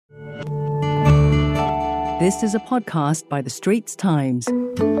This is a podcast by The Straits Times.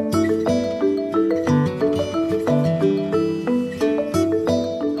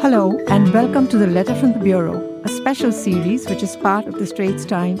 Hello and welcome to The Letter from the Bureau, a special series which is part of The Straits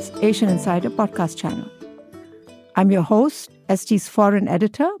Times Asian Insider podcast channel. I'm your host, ST's foreign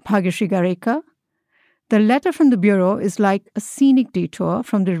editor, Bhagyashree Garekar. The Letter from the Bureau is like a scenic detour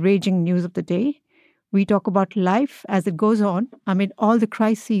from the raging news of the day. We talk about life as it goes on amid all the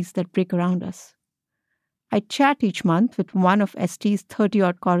crises that break around us. I chat each month with one of ST's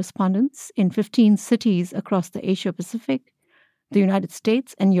 30-odd correspondents in 15 cities across the Asia-Pacific, the United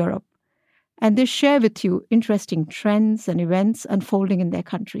States, and Europe, and they share with you interesting trends and events unfolding in their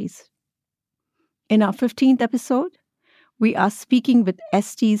countries. In our 15th episode, we are speaking with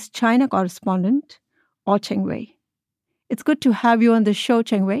ST's China correspondent, Cheng Wei. It's good to have you on the show,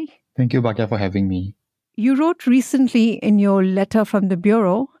 Cheng Wei. Thank you, Bhagia, for having me. You wrote recently in your letter from the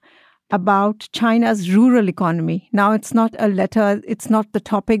Bureau about China's rural economy. Now, it's not a letter, it's not the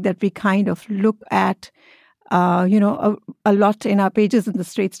topic that we kind of look at, a lot in our pages in the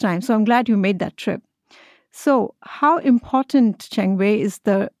Straits Times. So I'm glad you made that trip. So how important, Cheng Wei, is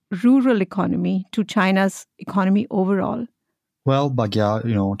the rural economy to China's economy overall? Well,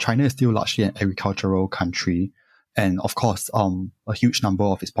 Bhagia, China is still largely an agricultural country. And of course, a huge number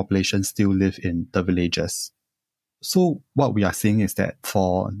of its population still live in the villages. So what we are seeing is that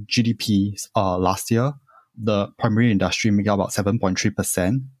for GDP last year, the primary industry made up about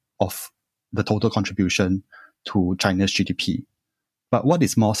 7.3% of the total contribution to China's GDP. But what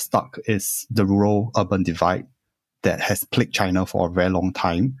is more stuck is the rural-urban divide that has plagued China for a very long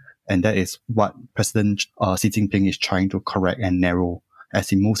time. And that is what President Xi Jinping is trying to correct and narrow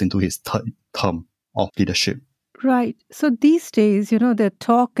as he moves into his third term of leadership. Right. So these days, the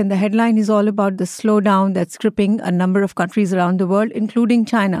talk and the headline is all about the slowdown that's gripping a number of countries around the world, including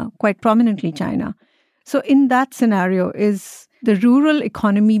China, quite prominently China. So in that scenario, is the rural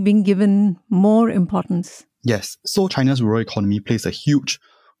economy being given more importance? Yes. So China's rural economy plays a huge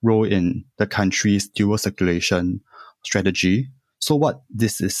role in the country's dual circulation strategy. So what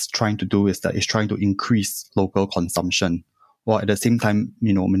this is trying to do is that it's trying to increase local consumption, while at the same time,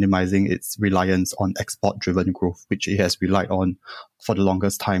 minimizing its reliance on export-driven growth, which it has relied on for the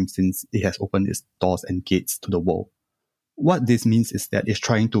longest time since it has opened its doors and gates to the world. What this means is that it's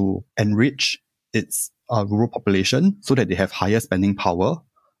trying to enrich its rural population so that they have higher spending power,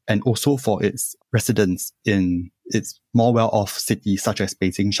 and also for its residents in its more well-off cities such as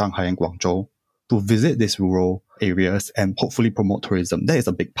Beijing, Shanghai, and Guangzhou to visit these rural areas and hopefully promote tourism. That is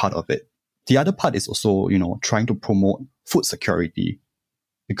a big part of it. The other part is also, trying to promote food security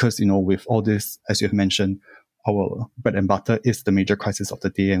because, with all this, as you have mentioned, our bread and butter is the major crisis of the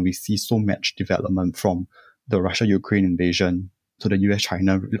day, and we see so much development from the Russia-Ukraine invasion to the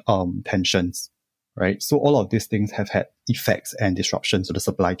US-China tensions, right? So all of these things have had effects and disruptions to the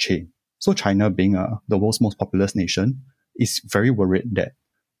supply chain. So China, being the world's most populous nation, is very worried that,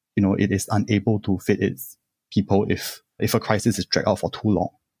 it is unable to feed its people if a crisis is dragged out for too long.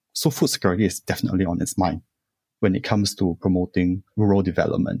 So food security is definitely on its mind when it comes to promoting rural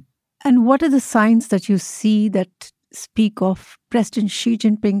development. And what are the signs that you see that speak of President Xi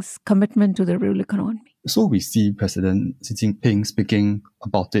Jinping's commitment to the rural economy? So we see President Xi Jinping speaking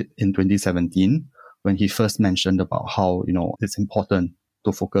about it in 2017 when he first mentioned about how, it's important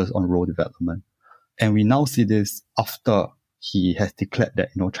to focus on rural development. And we now see this after he has declared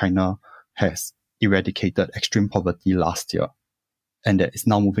that, China has eradicated extreme poverty last year, and that is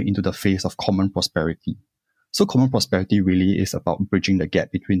now moving into the phase of common prosperity. So common prosperity really is about bridging the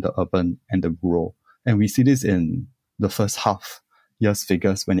gap between the urban and the rural. And we see this in the first half year's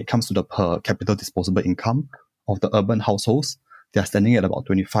figures when it comes to the per capita disposable income of the urban households. They are standing at about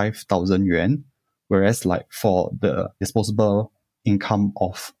 25,000 yuan, whereas for the disposable income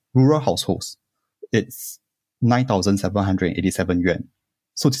of rural households, it's 9,787 yuan.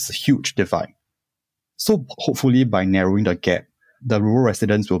 So this is a huge divide. So hopefully by narrowing the gap, the rural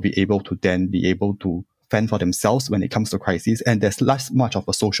residents will be able to fend for themselves when it comes to crises. And there's less much of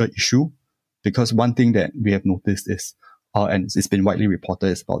a social issue because one thing that we have noticed is, and it's been widely reported,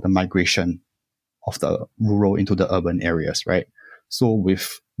 is about the migration of the rural into the urban areas, right? So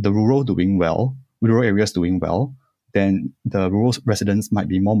with the rural areas doing well, then the rural residents might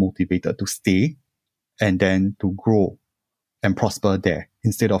be more motivated to stay and then to grow and prosper there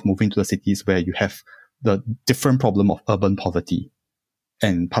instead of moving to the cities where you have the different problem of urban poverty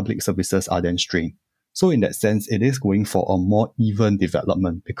and public services are then strained. So in that sense, it is going for a more even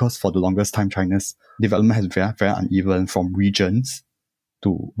development because for the longest time, China's development has been very, very uneven from regions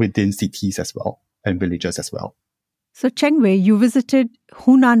to within cities as well and villages as well. So, Cheng Wei, you visited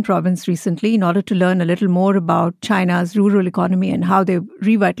Hunan province recently in order to learn a little more about China's rural economy and how they're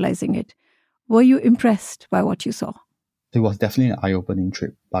revitalizing it. Were you impressed by what you saw? It was definitely an eye-opening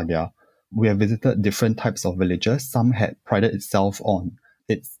trip, Bhagia. We have visited different types of villages. Some had prided itself on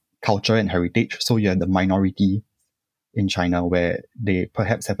its culture and heritage. So you have the minority in China where they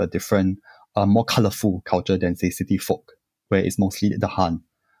perhaps have a different, more colorful culture than, say, city folk, where it's mostly the Han.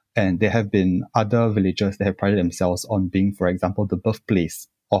 And there have been other villages that have prided themselves on being, for example, the birthplace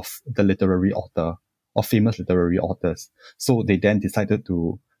of the literary author, of famous literary authors. So they then decided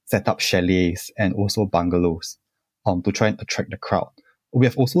to set up chalets and also bungalows to try and attract the crowd. We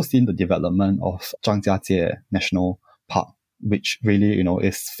have also seen the development of Zhangjiajie National Park, which really,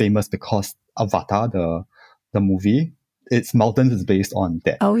 is famous because Avatar, the movie, its mountains is based on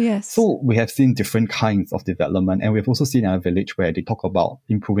that. Oh, yes. So we have seen different kinds of development, and we've also seen in a village where they talk about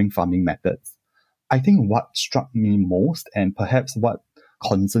improving farming methods. I think what struck me most, and perhaps what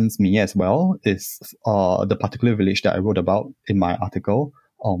concerns me as well, is the particular village that I wrote about in my article,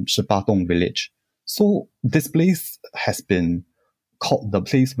 Shibatong village. So this place has been called the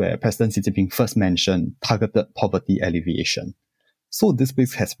place where President Xi Jinping first mentioned targeted poverty alleviation. So this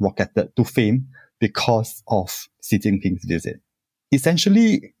place has rocketed to fame because of Xi Jinping's visit.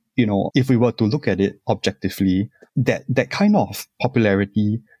 Essentially, if we were to look at it objectively, that kind of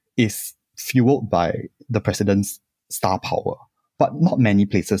popularity is fueled by the president's star power. But not many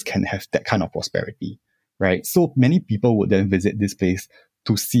places can have that kind of prosperity, right? So many people would then visit this place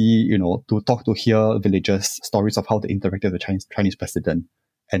to see, to hear villagers' stories of how they interacted with the Chinese president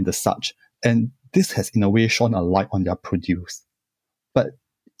and the such. And this has in a way shone a light on their produce. But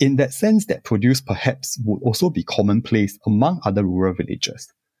in that sense, that produce perhaps would also be commonplace among other rural villages.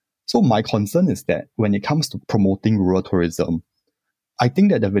 So my concern is that when it comes to promoting rural tourism, I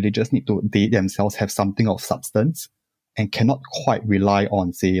think that the villagers need to, they themselves have something of substance and cannot quite rely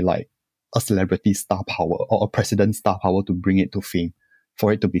on, say, like a celebrity star power or a president's star power to bring it to fame,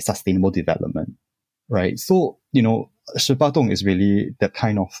 for it to be sustainable development, right? So, Shibatong is really the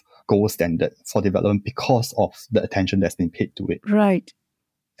kind of gold standard for development because of the attention that's been paid to it. Right.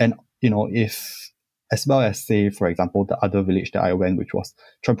 And, if, as well as, say, for example, the other village that I went, which was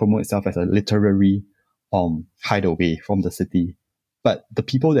trying to promote itself as a literary hideaway from the city, but the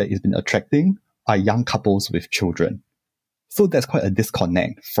people that it's been attracting are young couples with children. So that's quite a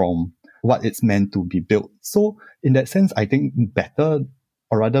disconnect from what it's meant to be built. So in that sense, I think better,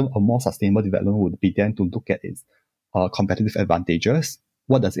 or rather a more sustainable development would be then to look at its competitive advantages.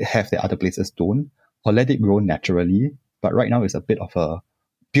 What does it have that other places don't? Or let it grow naturally. But right now it's a bit of a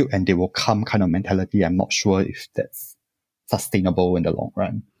build and they will come kind of mentality. I'm not sure if that's sustainable in the long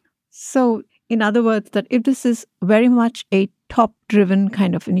run. So in other words, that if this is very much a top-driven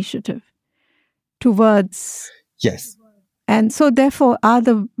kind of initiative towards... Yes. And so therefore, are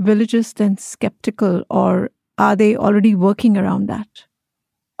the villagers then skeptical, or are they already working around that?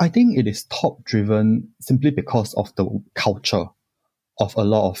 I think it is top-driven simply because of the culture of a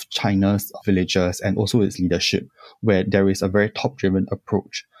lot of China's villagers and also its leadership, where there is a very top-driven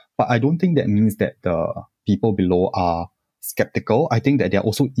approach. But I don't think that means that the people below are skeptical. I think that they're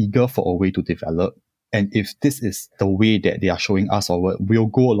also eager for a way to develop. And if this is the way that they are showing us forward, we'll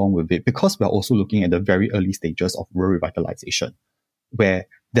go along with it, because we're also looking at the very early stages of rural revitalization, where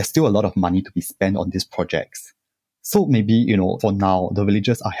there's still a lot of money to be spent on these projects. So maybe, for now, the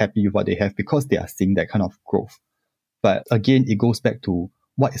villagers are happy with what they have because they are seeing that kind of growth. But again, it goes back to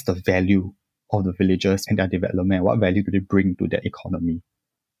what is the value of the villagers and their development? What value do they bring to their economy?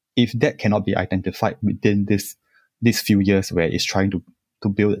 If that cannot be identified within these few years where it's trying to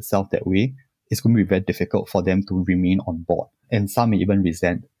build itself that way, it's going to be very difficult for them to remain on board. And some may even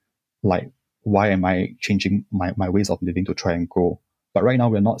resent, like, why am I changing my ways of living to try and grow? But right now,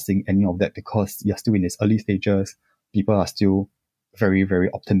 we're not seeing any of that because you're still in its early stages. People are still very, very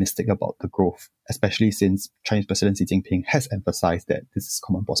optimistic about the growth, especially since Chinese President Xi Jinping has emphasized that this is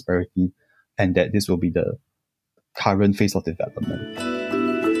common prosperity and that this will be the current phase of development.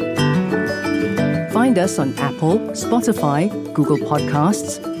 Find us on Apple, Spotify, Google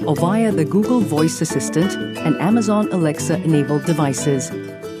Podcasts, or via the Google Voice Assistant and Amazon Alexa-enabled devices.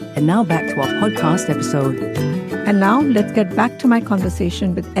 And now back to our podcast episode. And now let's get back to my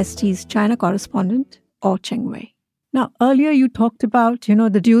conversation with ST's China correspondent, Cheng Wei. Now, earlier you talked about,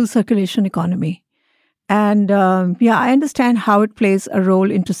 the dual circulation economy. And I understand how it plays a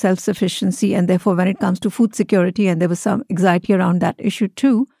role into self-sufficiency. And therefore, when it comes to food security, and there was some anxiety around that issue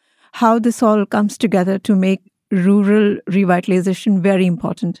too, how this all comes together to make rural revitalization very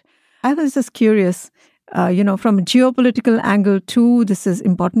important. I was just curious, From a geopolitical angle too, this is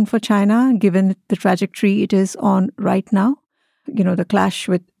important for China, given the trajectory it is on right now. The clash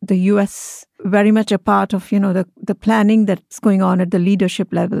with the US, very much a part of, the planning that's going on at the leadership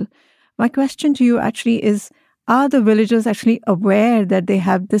level. My question to you actually is, are the villagers actually aware that they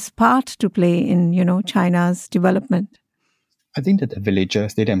have this part to play in, China's development? I think that the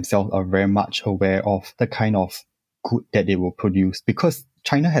villagers, they themselves are very much aware of the kind of good that they will produce, because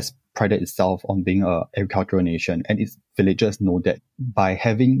China has prided itself on being an agricultural nation, and its villagers know that by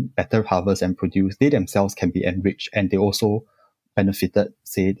having better harvest and produce, they themselves can be enriched, and they also benefited,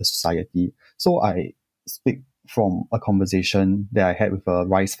 say, the society. So I speak from a conversation that I had with a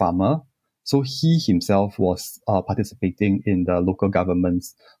rice farmer. So he himself was participating in the local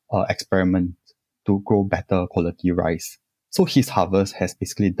government's experiment to grow better quality rice. So his harvest has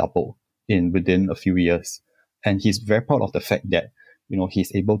basically doubled within a few years. And he's very proud of the fact that,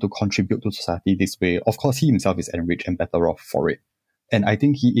 he's able to contribute to society this way. Of course, he himself is enriched and better off for it. And I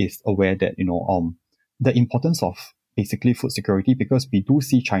think he is aware that, the importance of basically food security, because we do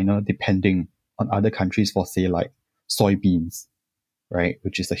see China depending on other countries for, say, like soybeans, right?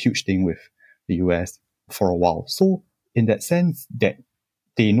 Which is a huge thing with the US for a while. So in that sense, that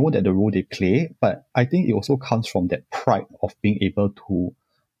they know that the role they play, but I think it also comes from that pride of being able to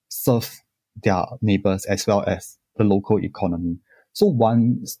serve their neighbors as well as the local economy. So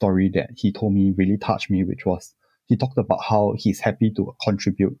one story that he told me really touched me, which was he talked about how he's happy to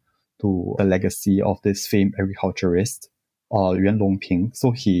contribute to the legacy of this famed agriculturist, Yuan Longping.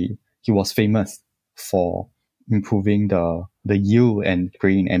 So he was famous for improving the yield and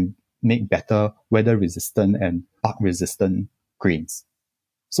grain and make better weather-resistant and bug-resistant grains.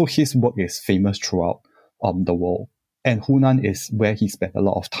 So his work is famous throughout the world. And Hunan is where he spent a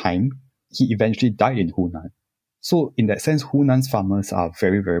lot of time. He eventually died in Hunan. So in that sense, Hunan's farmers are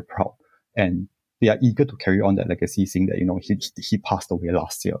very, very proud. And they are eager to carry on that legacy, seeing that, he passed away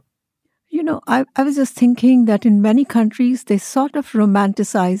last year. I was just thinking that in many countries, they sort of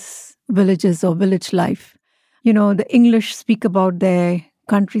romanticize villages or village life. The English speak about their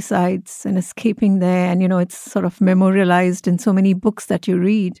countrysides and escaping there. And, it's sort of memorialized in so many books that you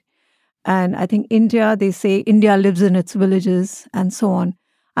read. And I think India, they say India lives in its villages and so on.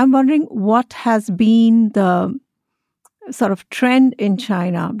 I'm wondering what has been the sort of trend in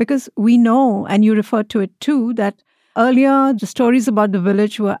China, because we know, and you referred to it too, that earlier the stories about the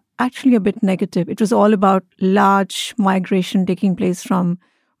village were actually a bit negative. It was all about large migration taking place from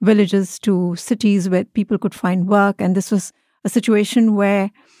villages to cities where people could find work. And this was a situation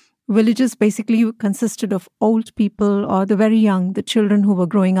where villages basically consisted of old people or the very young, the children who were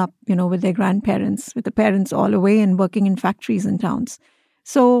growing up, with their grandparents, with the parents all away and working in factories and towns.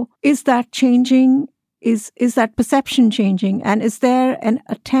 So is that changing? Is that perception changing? And is there an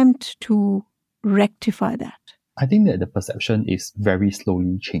attempt to rectify that? I think that the perception is very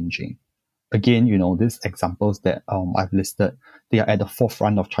slowly changing. Again, these examples that I've listed, they are at the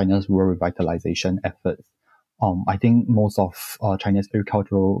forefront of China's rural revitalization efforts. I think most of China's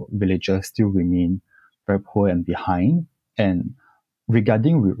agricultural villages still remain very poor and behind. And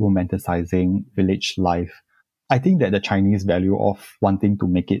regarding romanticizing village life, I think that the Chinese value of wanting to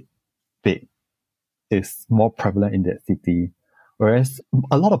make it big is more prevalent in that city. Whereas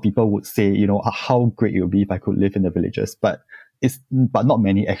a lot of people would say, how great it would be if I could live in the villages, but not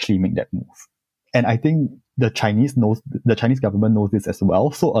many actually make that move. And I think the Chinese government knows this as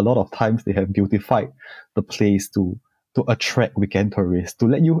well. So a lot of times they have beautified the place to attract weekend tourists, to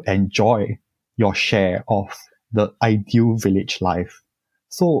let you enjoy your share of the ideal village life.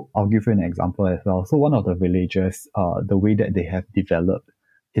 So I'll give you an example as well. So one of the villages, the way that they have developed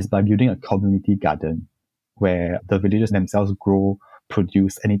is by building a community garden where the villagers themselves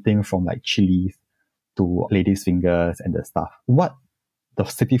produce anything from like chilies to ladies' fingers and the stuff. What the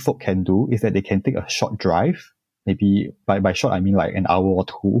city folk can do is that they can take a short drive, maybe by short I mean like an hour or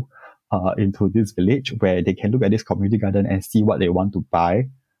two, into this village where they can look at this community garden and see what they want to buy,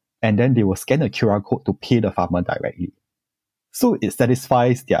 and then they will scan a QR code to pay the farmer directly. So it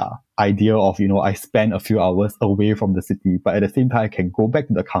satisfies their idea of, I spend a few hours away from the city, but at the same time I can go back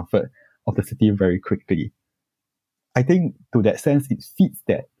to the comfort of the city very quickly. I think to that sense, it fits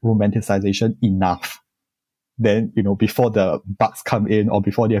that romanticization enough. Then, before the bugs come in or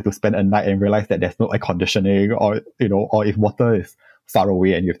before they have to spend a night and realize that there's no air conditioning or if water is far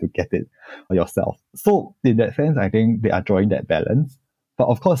away and you have to get it yourself. So in that sense, I think they are drawing that balance. But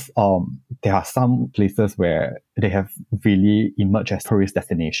of course, there are some places where they have really emerged as tourist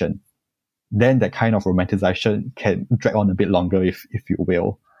destination. Then that kind of romanticization can drag on a bit longer, if you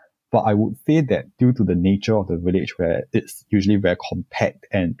will. But I would say that due to the nature of the village where it's usually very compact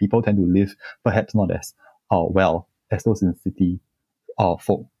and people tend to live perhaps not as well as those in city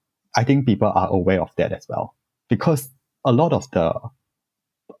folk, I think people are aware of that as well. Because a lot of the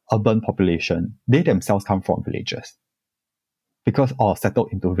urban population, they themselves come from villages. Because or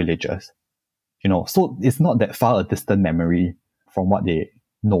settled into villages. So it's not that far a distant memory from what they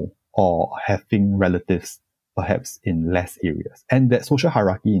know or having relatives perhaps in less areas. And that social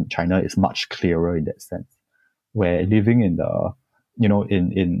hierarchy in China is much clearer in that sense, where living in the,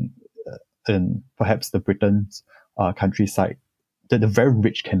 in perhaps the Britain's countryside, the very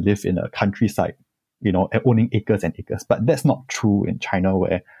rich can live in a countryside, owning acres and acres. But that's not true in China,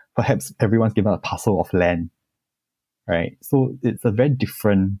 where perhaps everyone's given a parcel of land, right? So it's a very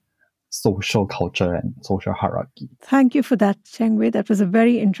different social culture and social hierarchy. Thank you for that, Cheng Wei. That was a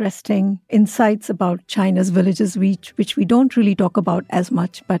very interesting insights about China's villages, which we don't really talk about as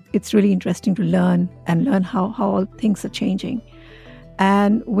much, but it's really interesting to learn how all things are changing.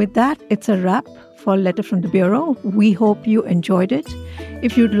 And with that, it's a wrap for Letter from the Bureau. We hope you enjoyed it.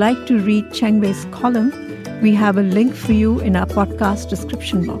 If you'd like to read Cheng Wei's column, we have a link for you in our podcast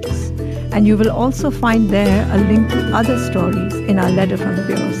description box. And you will also find there a link to other stories in our Letter from the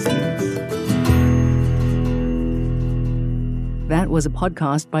Bureau series. That was a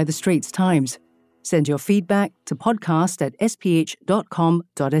podcast by The Straits Times. Send your feedback to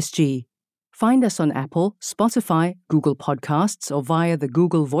podcast@sph.com.sg. Find us on Apple, Spotify, Google Podcasts, or via the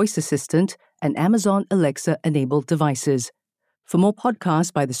Google Voice Assistant and Amazon Alexa-enabled devices. For more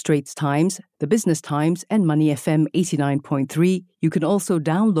podcasts by The Straits Times, The Business Times, and Money FM 89.3, you can also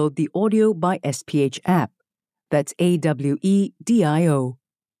download the Audio by SPH app. That's AWEDIO.